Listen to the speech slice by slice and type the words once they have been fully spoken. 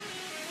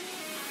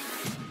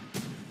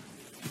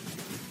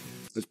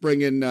Let's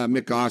bring in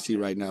Mick Ossie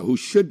right now, who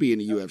should be in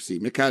the UFC.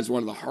 Mick has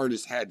one of the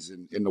hardest heads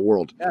in the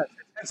world. Yeah,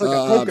 it's like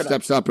a coconut.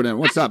 Steps up and in.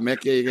 What's up,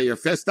 Mick? You got your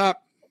fist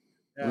up?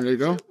 Yeah. There you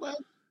go. Let's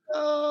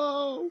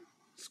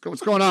go.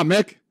 What's going on,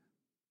 Mick?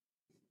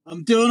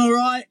 I'm doing all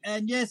right,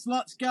 and yes,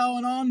 lots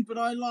going on, but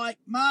I like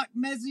Mark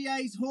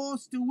Messier's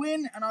horse to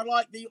win, and I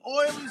like the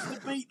Oilers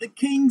to beat the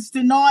Kings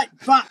tonight,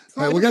 but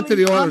we'll get to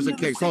the Oilers and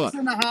under Kings. Hold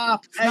on.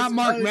 6.5, It's not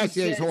Mark Owen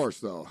Messier's says. horse,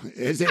 though.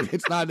 Is it?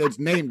 It's not. It's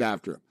named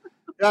after him.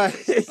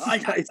 It's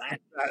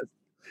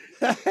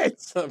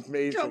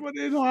amazing. Coming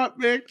in hot,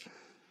 Mick.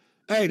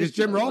 Hey, does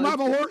Jim Rome have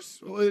a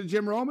horse? Is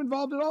Jim Rome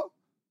involved at all?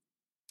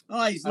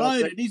 Oh, he's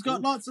loaded. He's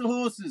got lots of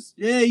horses.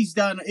 Yeah, he's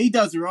done it. He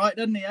does it right,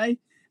 doesn't he, eh?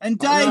 And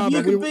Dave, no, you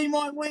but could be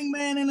my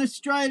wingman in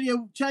Australia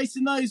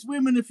chasing those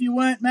women if you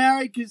weren't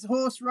married, because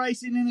horse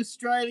racing in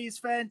Australia is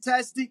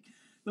fantastic.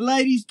 The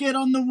ladies get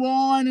on the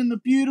wine and the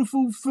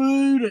beautiful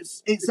food.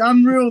 It's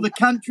unreal. The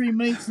country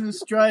meets in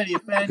Australia.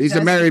 Fantastic. He's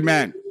a married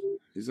man.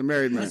 I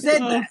said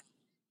that.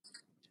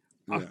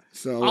 Yeah.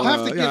 So I'll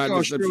have to get to I'm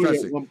Australia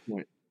stressing. at one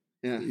point.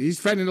 Yeah. He's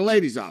fending the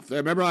ladies off.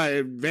 Remember,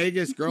 in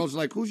Vegas, girls are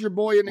like, "Who's your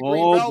boy in the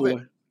green velvet?"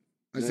 Boy.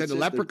 I That's said, "The it,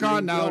 the leprechaun."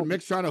 green Now velvet.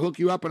 Mick's trying to hook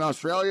you up in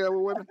Australia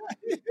with women.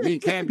 Me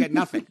and Cam get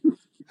nothing.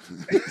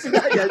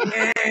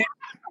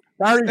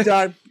 Party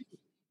time.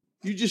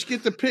 You just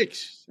get the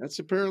picks. That's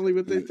apparently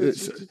what they think.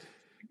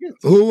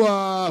 Who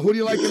do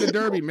you like in the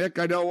Derby, Mick?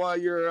 I know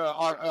you're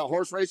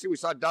horse racing. We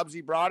saw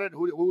Dubsy brought it.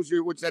 Who's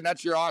your?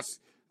 That's your os.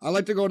 I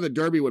like to go to the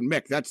Derby with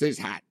Mick. That's his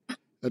hat.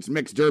 That's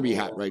Mick's Derby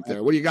hat right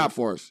there. What do you got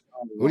for us?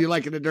 Who do you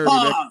like in the Derby,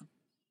 Mick?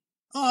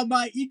 Oh,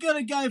 mate, you got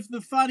to go for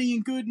the funny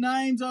and good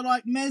names. I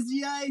like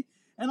Messier,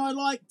 and I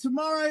like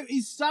tomorrow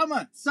is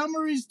summer.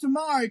 Summer is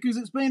tomorrow because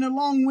it's been a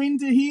long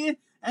winter here,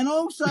 and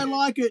also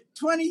like it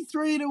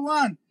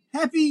 23-1.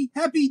 Happy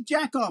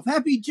Jack off.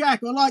 Happy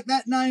Jack. I like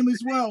that name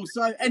as well.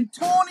 So, and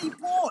Tawny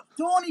Port.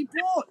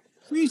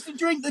 We used to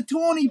drink the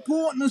Tawny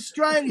Port in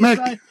Australia.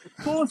 Mick.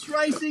 So, horse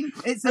racing,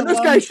 it's a And this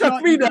long guy shot.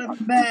 shuts me You gotta down.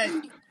 be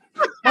mad.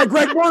 My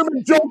Greg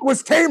Norman joke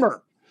was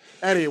tamer.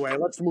 Anyway,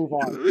 let's move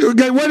on.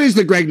 Okay, what is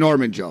the Greg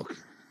Norman joke?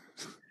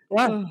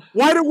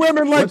 Why do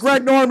women like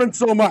Greg Norman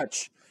so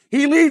much?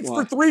 He leads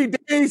for 3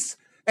 days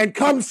and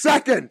comes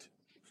second.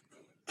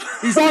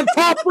 He's on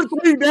top for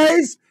 3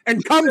 days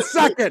and comes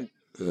second.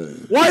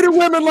 Why do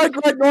women like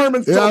Greg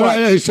Norman so much?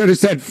 I should have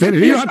said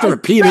finish. You don't have to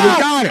repeat it. You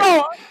got it.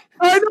 No,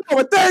 I know,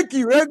 but thank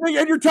you. And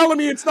you're telling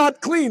me it's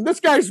not clean. This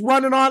guy's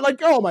running on like,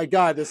 oh my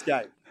God, this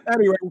guy.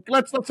 Anyway,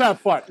 let's have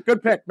fun.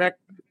 Good pick, Mick.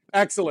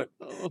 Excellent.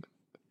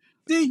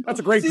 See, That's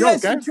a great joke,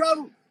 that's the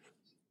trouble.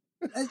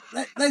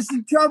 That's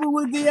the trouble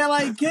with the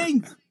LA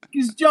Kings.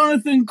 Because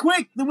Jonathan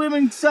Quick, the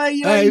women say,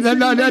 Hey, listen,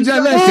 just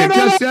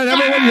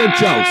everyone your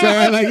jokes.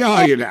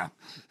 Like, you now.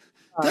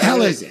 The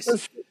hell is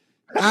this?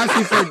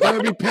 Asking for a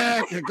Derby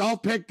pick, a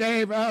golf pick,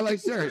 Dave. Like,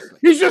 seriously.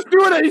 He's just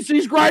doing it.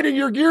 He's grinding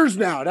your gears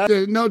now. No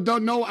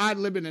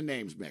ad-libbing the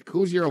names, Mick.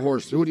 Who's your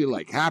horse? Who do you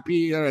like?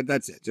 Happy?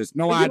 That's it. Just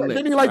no ad-lib.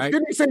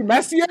 Didn't he say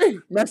Messier?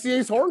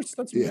 Messier's horse?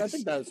 Yes. I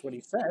think that's what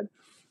he said.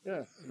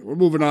 Yeah. We're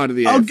moving on to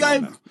the I'll AFL go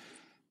now.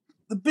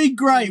 the big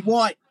grey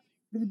white.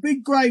 The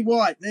big grey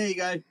white. There you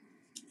go.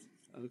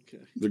 Okay.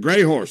 The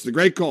gray horse, the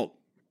gray colt.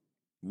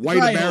 White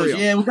Grey horse. burial.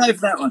 Yeah, we'll go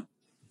for that one.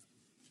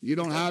 You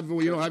don't have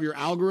your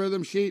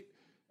algorithm sheet?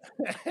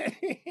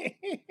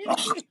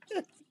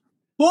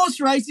 Horse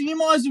racing, you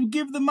might as well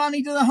give the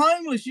money to the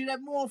homeless. You'd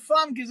have more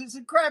fun because it's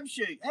a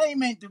crapshoot. How you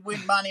meant to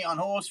win money on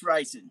horse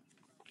racing?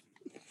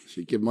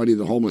 Should give money to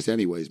the homeless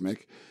anyways, Mick.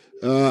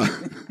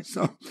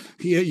 So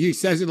he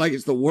says it like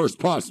it's the worst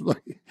possible.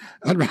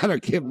 I'd rather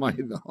give money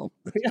to the homeless.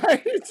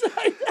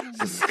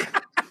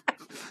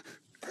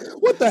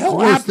 What the hell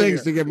Worst happened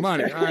things here? to give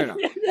money. I know.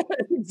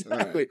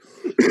 Exactly.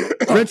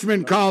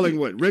 Richmond,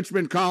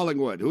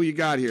 Collingwood. Who you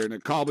got here in the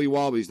Colby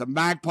Walbies? The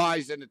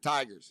Magpies and the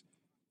Tigers.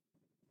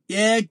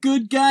 Yeah,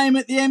 good game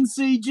at the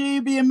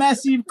MCG. Be a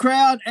massive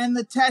crowd. And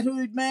the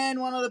tattooed man,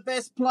 one of the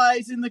best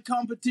players in the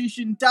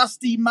competition,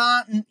 Dusty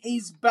Martin,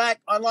 is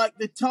back. I like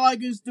the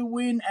Tigers to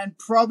win and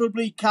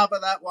probably cover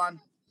that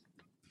one.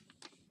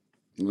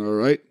 All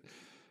right.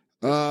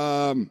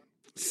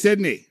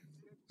 Sydney.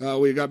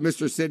 We got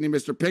Mr. Sydney,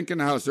 Mr. Pink in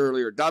the house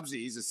earlier.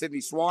 Dubsy, he's a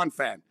Sydney Swan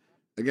fan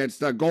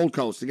against Gold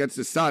Coast, against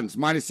the Suns.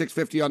 Minus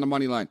 650 on the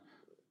money line.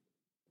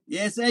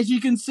 Yes, as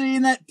you can see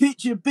in that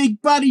picture,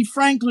 Big Buddy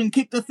Franklin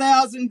kicked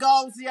 1,000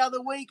 goals the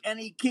other week, and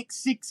he kicked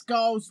 6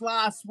 goals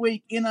last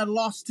week in a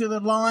loss to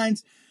the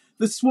Lions.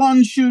 The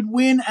Swans should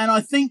win, and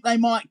I think they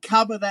might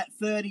cover that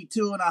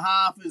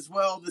 32.5 as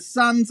well. The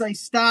Suns, they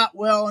start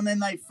well, and then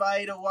they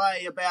fade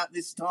away about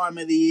this time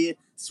of the year.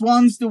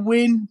 Swans to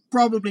win,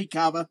 probably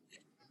cover.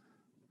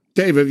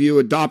 Dave, have you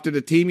adopted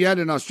a team yet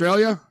in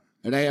Australia?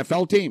 An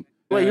AFL team?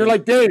 Well, you're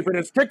like Dave in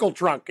his pickle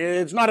trunk.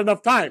 It's not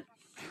enough time.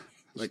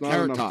 Like Not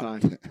Carrot enough Top.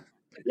 time.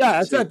 Yeah,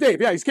 that's not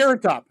Dave. Yeah, he's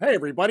Carrot Top. Hey,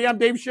 everybody, I'm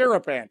Dave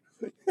Sherapan.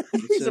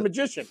 He's a it.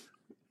 magician.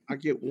 I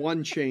get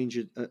one change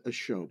a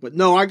show. But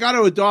no, I got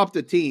to adopt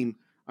a team.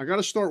 I got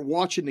to start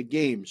watching the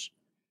games.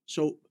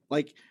 So,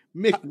 like,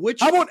 Mick,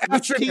 which How about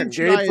which Essendon, team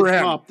should Dave, I for him?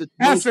 adopt that's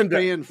most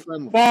Essendon.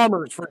 fan-friendly?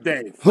 Bombers for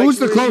Dave. Who's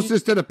the really?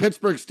 closest to the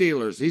Pittsburgh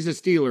Steelers? He's a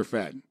Steeler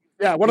fan.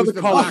 Yeah, what are Who's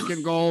the black colors?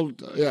 and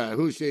gold? Yeah,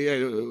 who's she?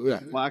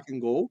 Yeah. Black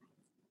and gold?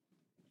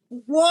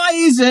 Why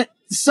is it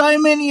so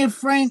many of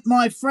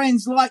my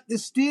friends like the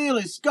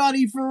Steelers?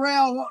 Scotty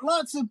Farrell,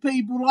 lots of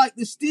people like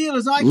the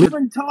Steelers.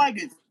 Richmond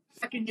Tigers,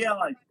 black and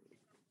yellow.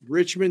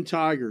 Richmond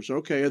Tigers.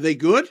 Okay, are they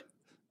good?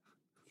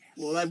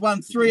 Well, they've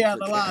won 3 out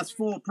of the last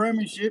 4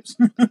 premierships.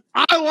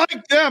 I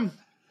like them.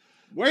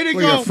 Way to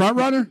Well, you're go. a front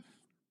runner?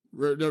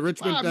 The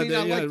Richmond, Well, I mean,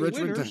 I like the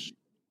Richmond. winners.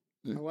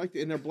 I like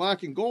it, and they're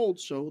black and gold,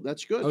 so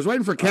that's good. I was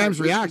waiting for Cam's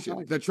Richmond reaction.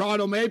 Tigers. The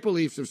Toronto Maple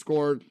Leafs have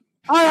scored.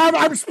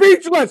 I'm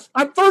speechless.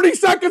 I'm 30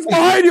 seconds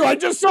behind you. I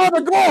just saw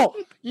the goal.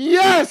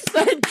 Yes,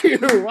 thank you.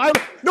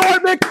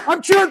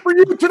 I'm cheering for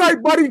you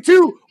tonight, buddy,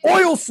 too.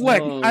 Oil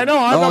slick. I know.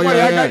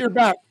 I got your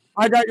back.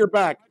 I got your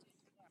back.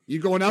 You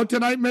going out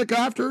tonight, Mick,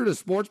 after the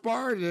sports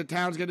bar? The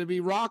town's going to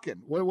be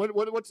rocking.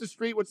 What's the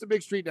street? What's the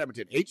big street in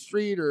Edmonton? 8th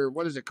Street, or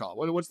what is it called?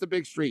 What's the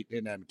big street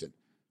in Edmonton?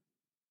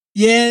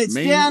 Yeah, it's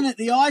down at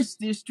the Ice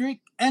District.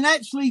 And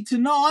actually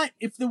tonight,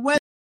 if the weather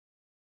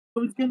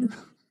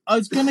I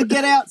was gonna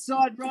get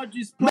outside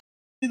Rogers Place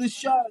to the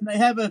show, and they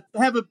have a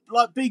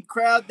like big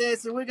crowd there,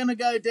 so we're gonna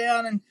go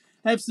down and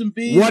have some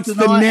beers. What's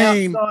tonight the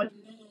name outside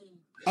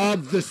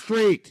of the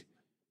street?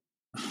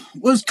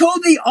 Well, it's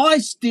called the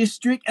Ice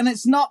District, and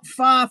it's not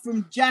far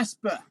from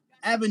Jasper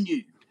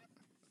Avenue.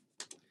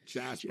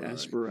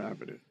 Jasper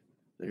Avenue.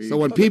 So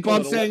when people,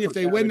 I'm saying if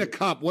they win the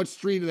cup, what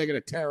street are they going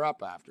to tear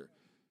up after?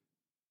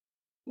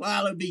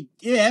 Well, it'd be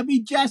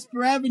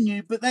Jasper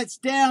Avenue, but that's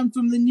down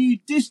from the new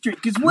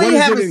district because What we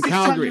is have it a in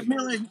 600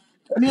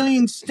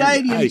 million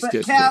stadium, Ice but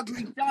District.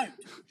 Calgary don't.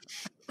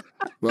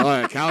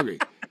 Well, Calgary.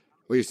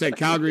 Well, you say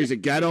Calgary's a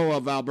ghetto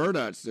of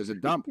Alberta. It's a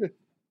dump.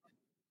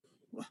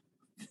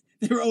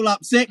 They're all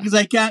upset because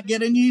they can't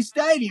get a new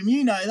stadium.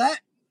 You know that.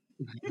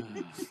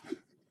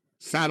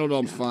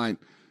 Saddledome's fine.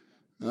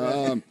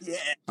 Yeah.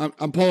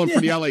 I'm pulling for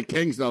the LA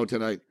Kings, though,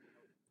 tonight.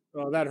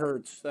 Oh, that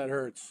hurts.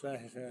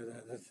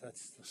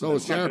 That's So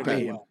is Sheriff.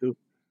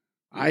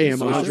 I am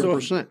So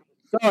 100%.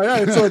 Oh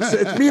yeah, so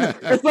it's me.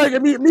 It's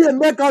like me and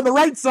Mick on the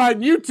right side,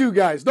 and you two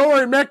guys. Don't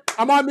worry, Mick.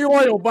 I'm on the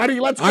oil, buddy.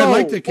 Let's go. I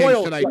like the Kings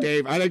Oil. tonight,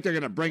 Dave. I think they're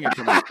going to bring it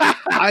tonight.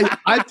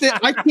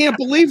 I can't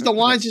believe the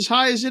line's as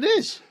high as it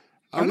is.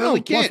 I know,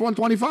 really plus can't.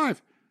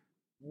 125.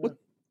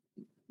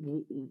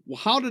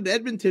 How did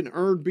Edmonton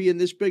earn being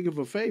this big of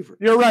a favorite?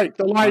 You're right.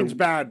 The line's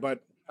bad,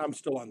 but I'm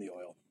still on the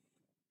oil.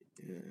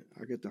 Yeah,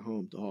 I get the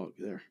home dog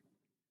there.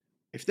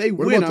 If they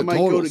What win, about I the might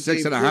total? go to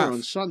 6.5. game 4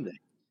 on Sunday.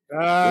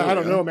 I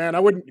don't know, man. I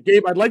wouldn't,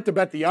 Gabe. I'd like to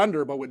bet the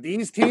under, but with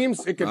these teams,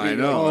 it could be I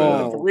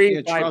know. 3,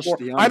 Can't 5, trust 4.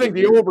 the I think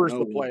the under. over's No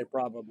the way. play,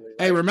 probably.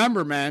 Right? Hey,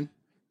 remember, man,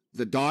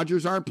 the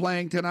Dodgers aren't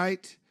playing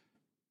tonight.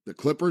 The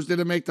Clippers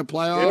didn't make the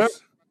playoffs. Yep.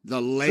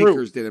 The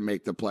Lakers didn't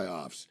make the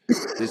playoffs.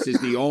 This is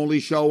the only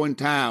show in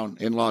town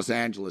in Los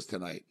Angeles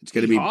tonight. It's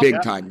going to be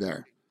big time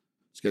there.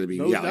 It's going to be,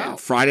 No doubt.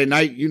 Friday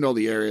night. You know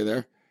the area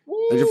there.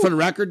 And just for the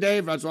record,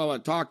 Dave, that's why I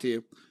want to talk to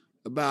you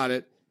about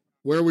it.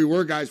 Where we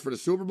were, guys, for the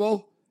Super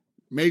Bowl,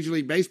 Major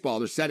League Baseball,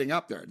 they're setting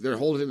up there. They're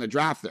holding the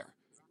draft there.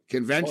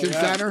 Convention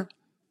Center,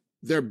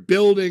 they're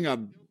building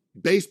a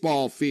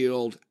baseball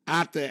field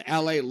at the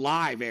LA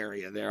Live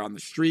area there on the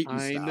street and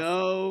stuff. I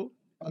know.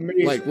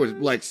 Amazing. Like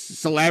with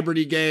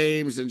celebrity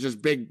games and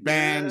just big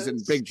bands and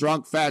big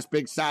drunk fest,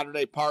 big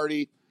Saturday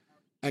party.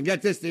 And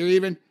get this,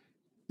 they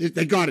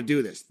got to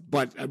do this.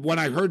 But when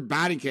I heard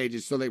batting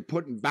cages, so they're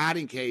putting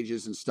batting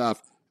cages and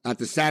stuff at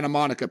the Santa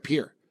Monica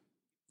Pier.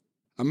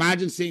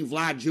 Imagine seeing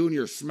Vlad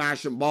Jr.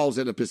 smashing balls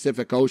in the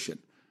Pacific Ocean.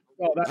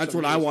 Oh, That's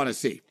what I want to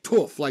see.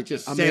 Toof, like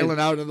just sailing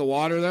out in the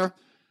water there.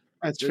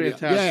 That's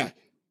fantastic. Yeah,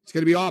 it's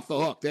going to be off the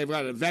hook. They've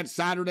got an event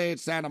Saturday at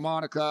Santa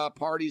Monica,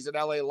 parties at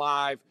LA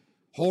Live,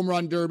 Home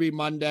Run Derby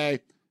Monday,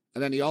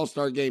 and then the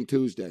All-Star Game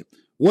Tuesday.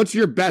 What's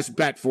your best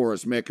bet for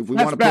us, Mick? If we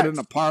want to put in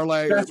a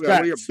parlay, what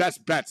are your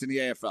best bets in the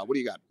AFL? What do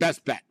you got?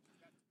 Best bet.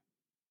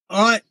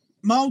 All right,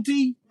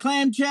 multi,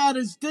 clam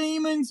chowders,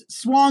 demons,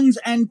 swans,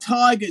 and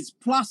tigers,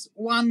 plus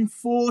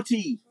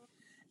 140.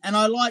 And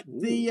I like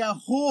the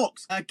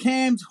Hawks,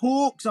 Cam's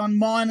Hawks on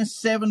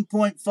minus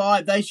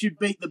 7.5. They should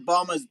beat the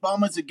Bombers.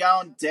 Bombers are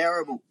going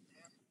terrible.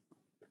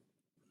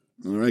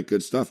 All right,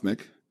 good stuff,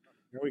 Mick.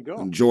 Here we go.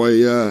 Enjoy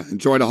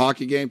the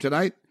hockey game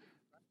tonight.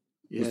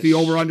 Yes. What's the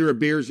over-under of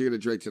beers you're going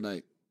to drink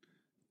tonight?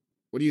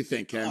 What do you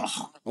think, Cam?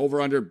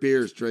 Over-under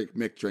beers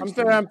Mick drinks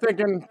tonight. I'm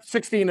thinking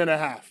 16 and a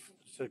half.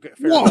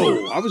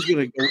 Whoa! I was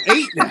going to go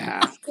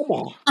 8.5. Come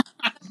on.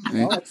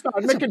 Well, it's not.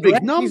 Mick a can big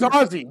drink. number. He's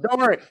Aussie. Don't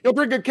worry. He'll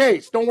drink a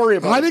case. Don't worry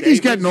about it. I think Dave. he's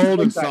getting It's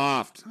old and like that.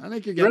 soft. I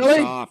think you're getting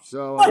Really? soft.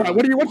 So,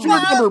 What's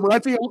your number,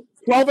 Moretti?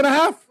 12 and a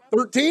half?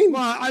 13?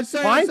 well, I'd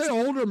say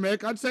older,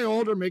 Mick. I'd say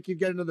older, Mick. You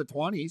get into the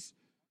 20s.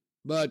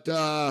 But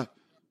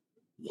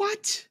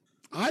What?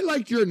 I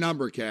liked your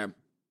number, Cam.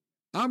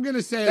 I'm going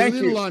to say Thank a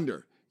little you.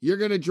 under. You're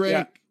going to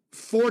drink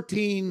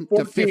 14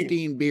 to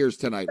 15 beers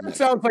tonight, That Mick.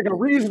 sounds like a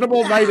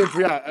reasonable night of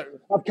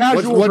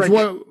casual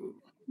drinking.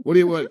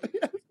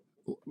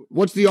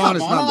 What's the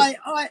honest number?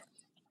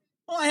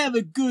 I have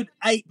a good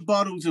 8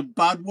 bottles of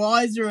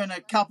Budweiser and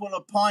a couple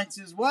of pints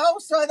as well,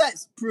 so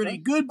that's pretty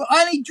good. But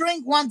I only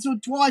drink once or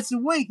twice a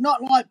week,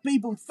 not like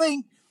people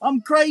think. I'm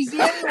crazy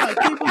anyway.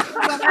 People think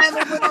I'm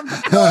hammered when I'm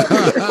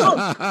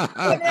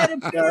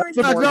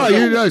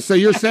so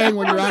you're saying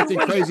when you're acting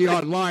crazy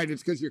online,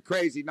 it's because you're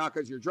crazy, not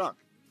because you're drunk.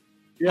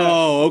 Yeah.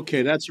 Oh,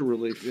 okay. That's a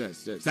relief.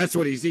 Yes. That's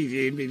what he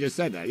just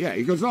said that. Yeah,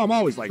 he goes, "Oh, I'm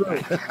always like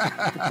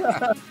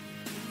that."